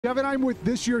Kevin, I'm with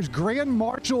this year's Grand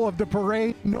Marshal of the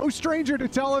parade, no stranger to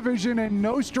television and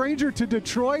no stranger to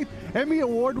Detroit, Emmy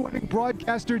award-winning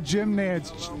broadcaster Jim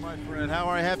Nantz. Hello, my friend. How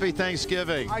are you? Happy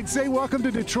Thanksgiving. I'd say welcome to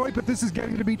Detroit, but this is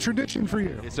getting to be tradition for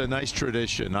you. It's a nice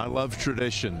tradition. I love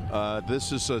tradition.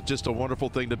 This is just a wonderful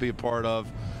thing to be a part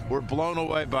of. We're blown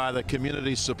away by the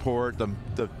community support, the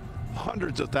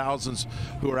hundreds of thousands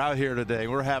who are out here today.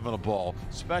 We're having a ball.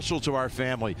 Special to our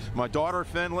family. My daughter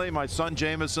Finley, my son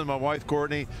Jameson, my wife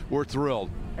Courtney, we're thrilled.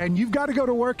 And you've got to go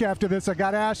to work after this. I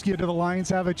got to ask you, do the Lions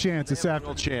have a chance this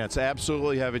afternoon? Chance,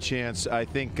 absolutely have a chance. I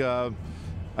think there'll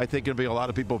be a lot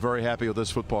of people very happy with this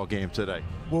football game today.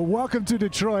 Well, welcome to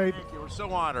Detroit. Thank you. We're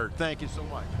so honored. Thank you so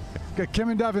much. Kim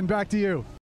and Devin, back to you.